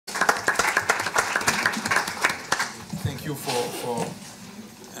thank you for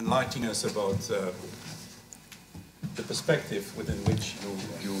enlightening us about the perspective within which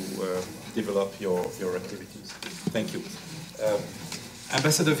you develop your activities. Thank you.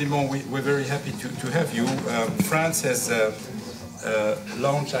 Ambassador Vimont, we're very happy to have you. France has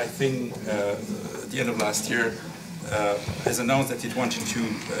launched, I think, at the end of last year, has announced that it wanted to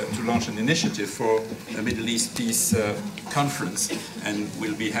launch an initiative for a Middle East Peace Conference, and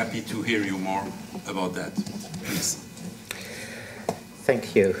we'll be happy to hear you more about that. Please.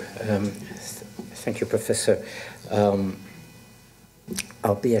 Thank you. Thank you, Professor.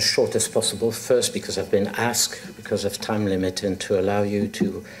 I'll be as short as possible. First, because I've been asked, because of time limit, and to allow you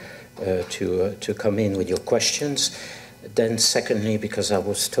to come in with your questions. Then, secondly, because I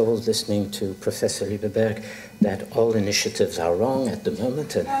was told, listening to Professor Lieberberg, that all initiatives are wrong at the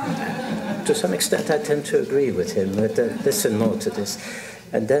moment, and to some extent I tend to agree with him, but listen more to this.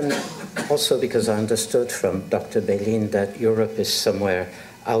 And then also because I understood from Dr. Bélin that Europe is somewhere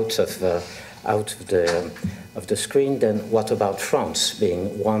out of the screen. Then what about France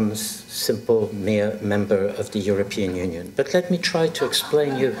being one simple mere member of the European Union? But let me try to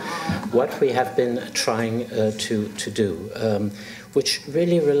explain you what we have been trying to do, which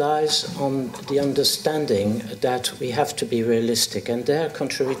really relies on the understanding that we have to be realistic. And there,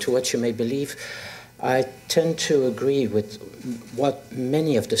 contrary to what you may believe, I tend to agree with what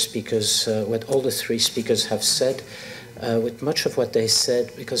many of the speakers, what all the three speakers have said, with much of what they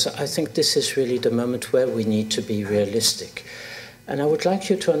said, because I think this is really the moment where we need to be realistic. And I would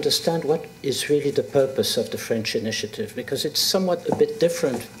like you to understand what is really the purpose of the French initiative, because it's somewhat a bit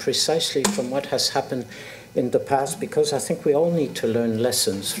different precisely from what has happened in the past, because I think we all need to learn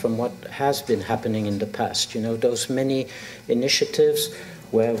lessons from what has been happening in the past. You know, those many initiatives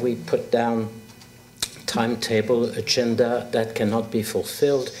where we put down timetable, agenda that cannot be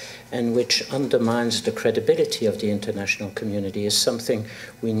fulfilled, and which undermines the credibility of the international community, is something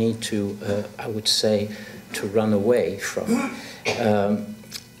we need to, I would say, to run away from.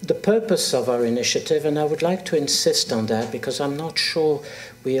 The purpose of our initiative, and I would like to insist on that because I'm not sure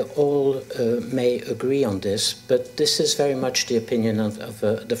we all may agree on this, but this is very much the opinion of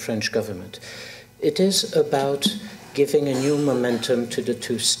the French government. It is about giving a new momentum to the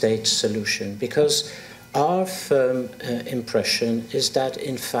two-state solution, because our firm impression is that,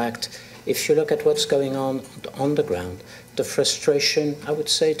 in fact, if you look at what's going on the ground, the frustration, I would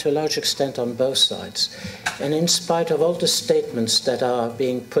say, to a large extent on both sides, and in spite of all the statements that are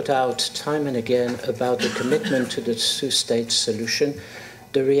being put out time and again about the commitment to the two-state solution,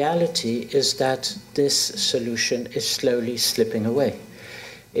 the reality is that this solution is slowly slipping away.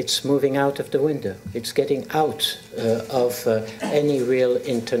 It's moving out of the window. It's getting out of any real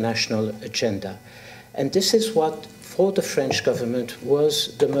international agenda. And this is what, for the French government,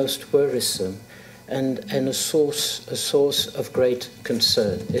 was the most worrisome and a source of great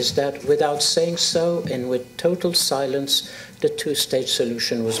concern, is that without saying so and with total silence, the two-state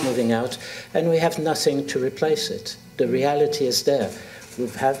solution was moving out, and we have nothing to replace it. The reality is there. We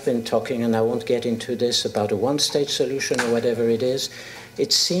have been talking, and I won't get into this, about a one-state solution or whatever it is.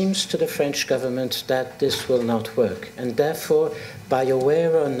 It seems to the French government that this will not work. And therefore, by a way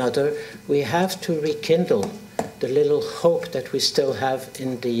or another, we have to rekindle the little hope that we still have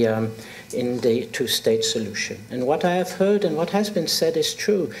in the two-state solution. And what I have heard and what has been said is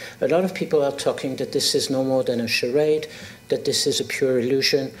true. A lot of people are talking that this is no more than a charade, that this is a pure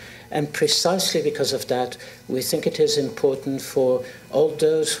illusion. And precisely because of that, we think it is important for all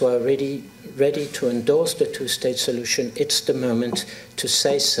those who are ready to endorse the two-state solution. It's the moment to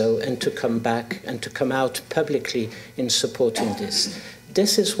say so and to come back and to come out publicly in supporting this.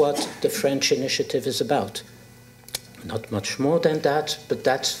 This is what the French initiative is about. Not much more than that, but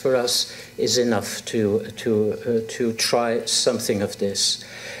that for us is enough to try something of this.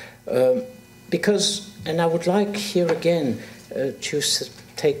 Because, and I would like here again to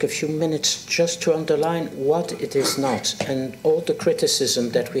take a few minutes just to underline what it is not. And all the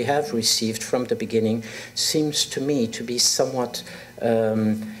criticism that we have received from the beginning seems to me to be somewhat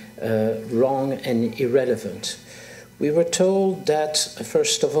wrong and irrelevant. We were told that,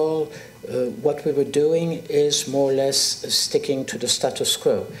 first of all, what we were doing is more or less sticking to the status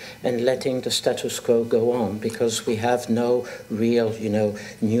quo and letting the status quo go on, because we have no real,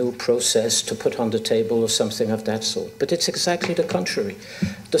 new process to put on the table or something of that sort. But it's exactly the contrary.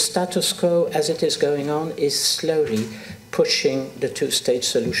 The status quo, as it is going on, is slowly pushing the two-state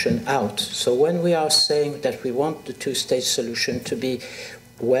solution out. So when we are saying that we want the two-state solution to be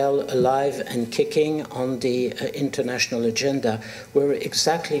well alive and kicking on the international agenda, we're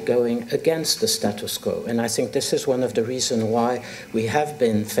exactly going against the status quo. And I think this is one of the reasons why we have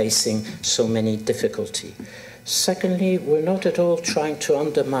been facing so many difficulties. Secondly, we're not at all trying to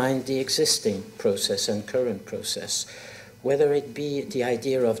undermine the existing process and current process. Whether it be the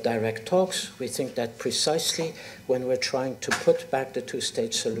idea of direct talks, we think that precisely when we're trying to put back the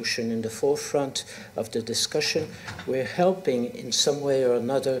two-state solution in the forefront of the discussion, we're helping in some way or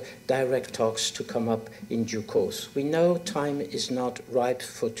another direct talks to come up in due course. We know time is not ripe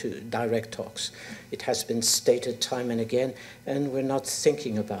for direct talks. It has been stated time and again, and we're not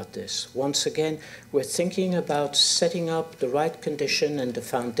thinking about this. Once again, we're thinking about setting up the right condition and the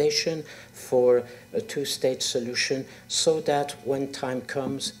foundation for a two-state solution so that when time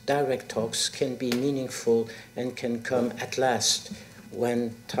comes, direct talks can be meaningful and can come at last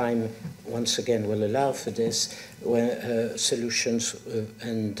when time, once again, will allow for this, when solutions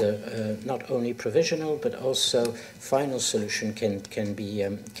and not only provisional but also final solution can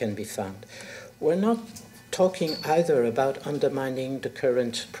be found. We're not talking either about undermining the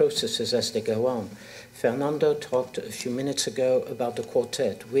current processes as they go on. Fernando talked a few minutes ago about the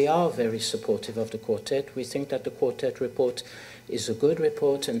quartet. We are very supportive of the quartet. We think that the quartet report is a good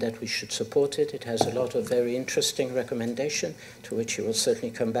report and that we should support it. It has a lot of very interesting recommendations, to which you will certainly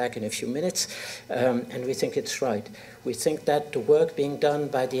come back in a few minutes, and we think it's right. We think that the work being done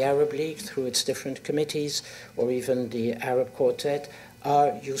by the Arab League through its different committees, or even the Arab Quartet,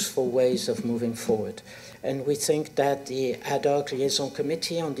 are useful ways of moving forward. And we think that the ad hoc liaison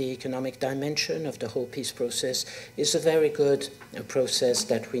committee on the economic dimension of the whole peace process is a very good process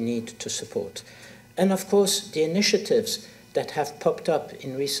that we need to support. And of course, the initiatives that have popped up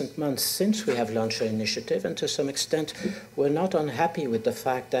in recent months since we have launched our initiative, and to some extent we're not unhappy with the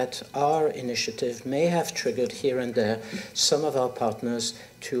fact that our initiative may have triggered here and there some of our partners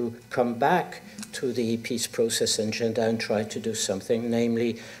to come back to the peace process agenda and try to do something,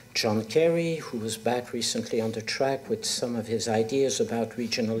 namely John Kerry, who was back recently on the track with some of his ideas about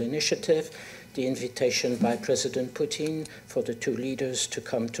regional initiative, the invitation by President Putin for the two leaders to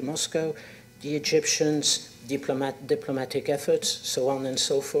come to Moscow, the Egyptians' diplomatic efforts, so on and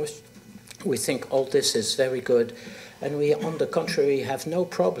so forth. We think all this is very good, and we, on the contrary, have no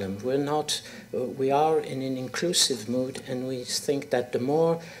problem. We are in an inclusive mood, and we think that the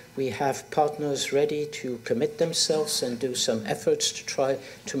more we have partners ready to commit themselves and do some efforts to try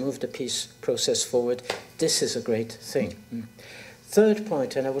to move the peace process forward, this is a great thing. Third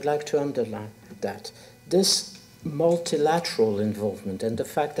point, and I would like to underline that, this multilateral involvement and the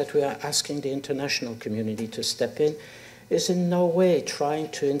fact that we are asking the international community to step in is in no way trying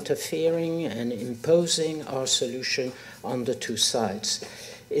to interfering and imposing our solution on the two sides.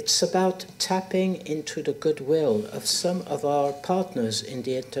 It's about tapping into the goodwill of some of our partners in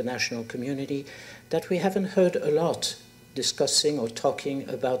the international community that we haven't heard a lot discussing or talking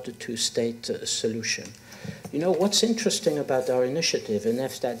about the two-state solution. You know, what's interesting about our initiative, and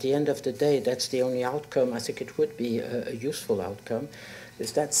if at the end of the day that's the only outcome, I think it would be a useful outcome,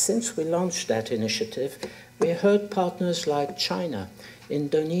 is that since we launched that initiative, we heard partners like China,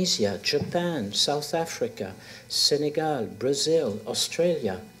 Indonesia, Japan, South Africa, Senegal, Brazil,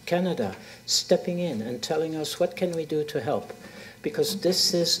 Australia, Canada, stepping in and telling us what can we do to help. Because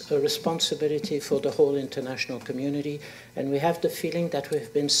this is a responsibility for the whole international community, and we have the feeling that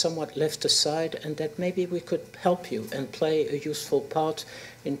we've been somewhat left aside and that maybe we could help you and play a useful part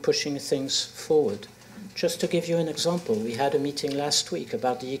in pushing things forward. Just to give you an example, we had a meeting last week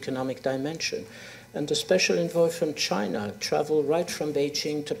about the economic dimension, and the special envoy from China traveled right from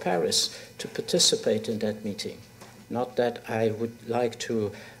Beijing to Paris to participate in that meeting. Not that I would like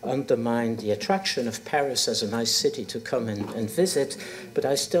to undermine the attraction of Paris as a nice city to come and visit, but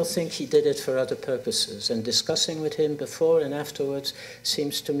I still think he did it for other purposes. And discussing with him before and afterwards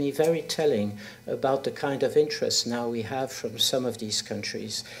seems to me very telling about the kind of interest now we have from some of these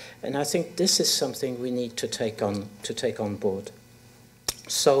countries. And I think this is something we need to take on board.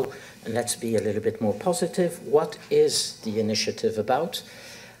 So, and let's be a little bit more positive. What is the initiative about?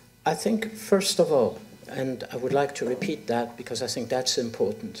 I think, first of all, and I would like to repeat that because I think that's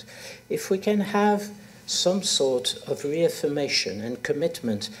important. If we can have some sort of reaffirmation and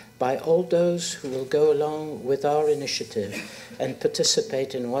commitment by all those who will go along with our initiative and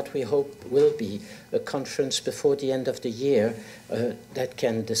participate in what we hope will be a conference before the end of the year that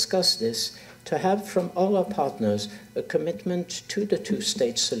can discuss this, to have from all our partners a commitment to the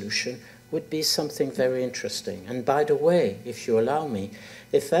two-state solution would be something very interesting. And by the way, if you allow me,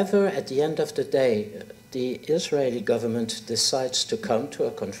 if ever at the end of the day the Israeli government decides to come to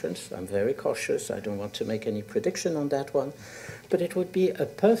a conference, I'm very cautious, I don't want to make any prediction on that one, but it would be a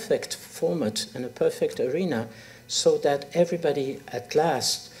perfect format and a perfect arena so that everybody at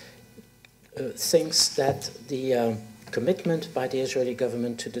last thinks that the commitment by the Israeli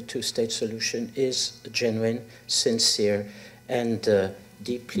government to the two-state solution is genuine, sincere, and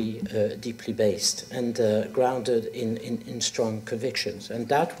deeply based and grounded in strong convictions. And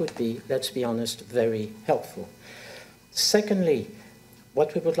that would be, let's be honest, very helpful. Secondly,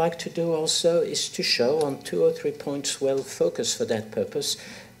 what we would like to do also is to show on 2 or 3 points well focused for that purpose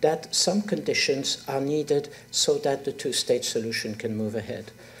that some conditions are needed so that the two-state solution can move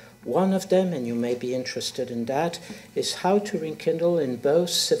ahead. One of them, and you may be interested in that, is how to rekindle in both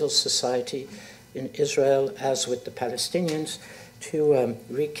civil society in Israel as with the Palestinians to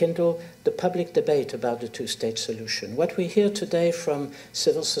rekindle the public debate about the two-state solution. What we hear today from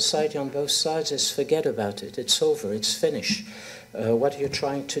civil society on both sides is forget about it, it's over, it's finished. What you're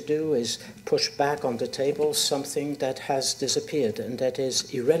trying to do is push back on the table something that has disappeared and that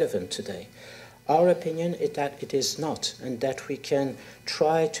is irrelevant today. Our opinion is that it is not, and that we can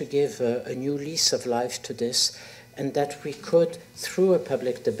try to give a new lease of life to this, and that we could, through a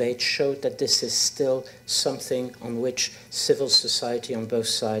public debate, show that this is still something on which civil society on both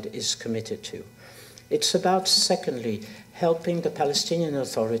sides is committed to. It's about, secondly, helping the Palestinian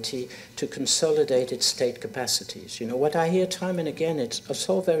Authority to consolidate its state capacities. You know, what I hear time and again, it's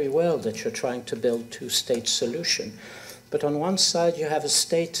all very well that you're trying to build two-state solution. But on one side, you have a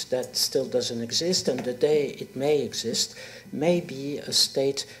state that still doesn't exist, and the day it may exist may be a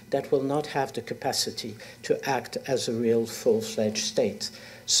state that will not have the capacity to act as a real full-fledged state.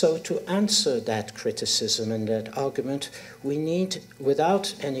 So to answer that criticism and that argument, we need,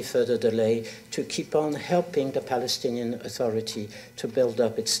 without any further delay, to keep on helping the Palestinian Authority to build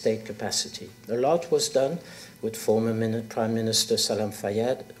up its state capacity. A lot was done with former Prime Minister Salam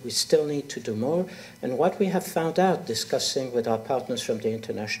Fayyad. We still need to do more. And what we have found out discussing with our partners from the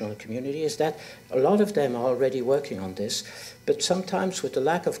international community is that a lot of them are already working on this, but sometimes with the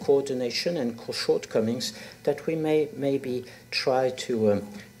lack of coordination and shortcomings that we may maybe try to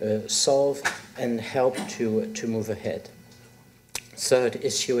solve and help to move ahead. Third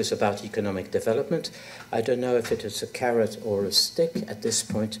issue is about economic development. I don't know if it is a carrot or a stick at this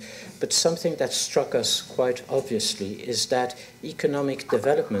point, but something that struck us quite obviously is that economic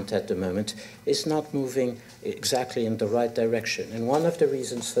development at the moment is not moving exactly in the right direction. And one of the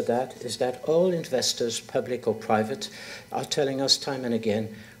reasons for that is that all investors, public or private, are telling us time and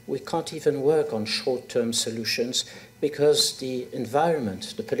again, we can't even work on short-term solutions because the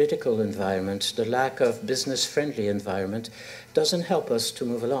environment, the political environment, the lack of business-friendly environment doesn't help us to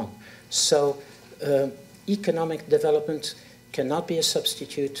move along. So economic development cannot be a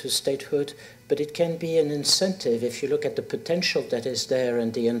substitute to statehood, but it can be an incentive if you look at the potential that is there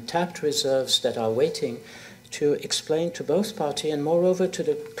and the untapped reserves that are waiting to explain to both parties and moreover to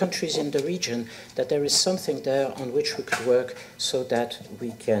the countries in the region that there is something there on which we could work so that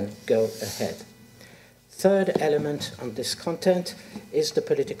we can go ahead. Third element on this content is the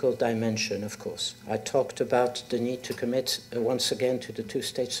political dimension, of course. I talked about the need to commit once again to the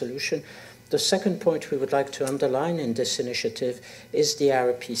two-state solution. The second point we would like to underline in this initiative is the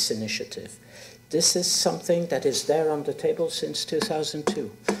Arab Peace Initiative. This is something that is there on the table since 2002.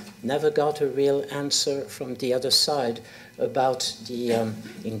 Never got a real answer from the other side about the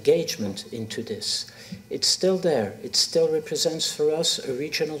engagement into this. It's still there. It still represents for us a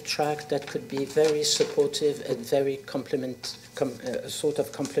regional track that could be very supportive and very sort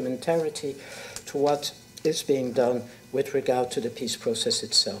of complementarity to what is being done with regard to the peace process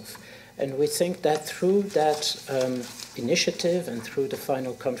itself. And we think that through that initiative and through the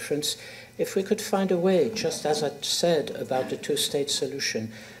final conference, if we could find a way, just as I said about the two-state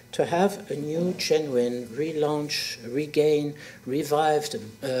solution, to have a new, genuine relaunch, regain, revived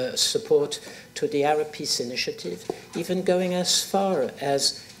support to the Arab Peace Initiative, even going as far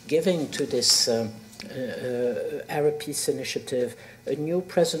as giving to this Arab Peace Initiative a new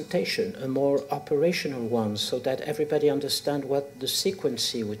presentation, a more operational one, so that everybody understands what the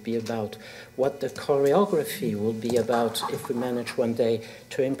sequencing would be about, what the choreography will be about if we manage one day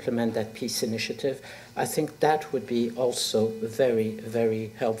to implement that peace initiative. I think that would be also very,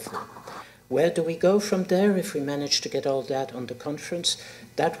 very helpful. Where do we go from there if we manage to get all that on the conference?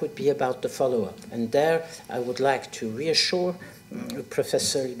 That would be about the follow-up. And there I would like to reassure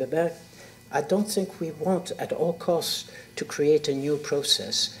Professor Lieberberg, I don't think we want at all costs to create a new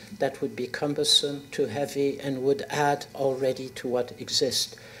process that would be cumbersome, too heavy, and would add already to what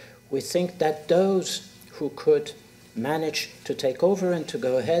exists. We think that those who could manage to take over and to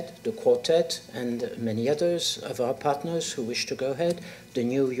go ahead, the quartet and many others of our partners who wish to go ahead, the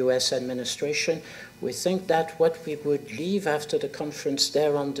new US administration, we think that what we would leave after the conference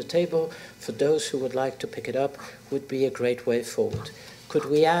there on the table for those who would like to pick it up would be a great way forward. Could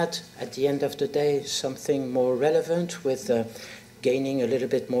we add, at the end of the day, something more relevant with gaining a little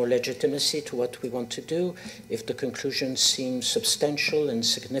bit more legitimacy to what we want to do, if the conclusions seem substantial and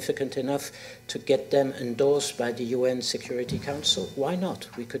significant enough to get them endorsed by the UN Security Council? Why not?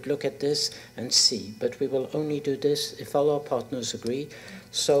 We could look at this and see, but we will only do this if all our partners agree.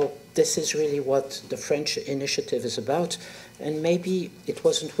 So this is really what the French initiative is about, and maybe it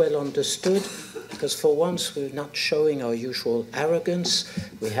wasn't well understood, because for once we're not showing our usual arrogance.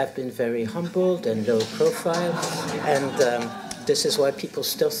 We have been very humbled and low profile, and this is why people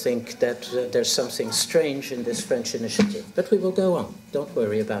still think that there's something strange in this French initiative. But we will go on. Don't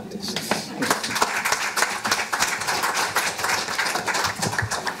worry about this.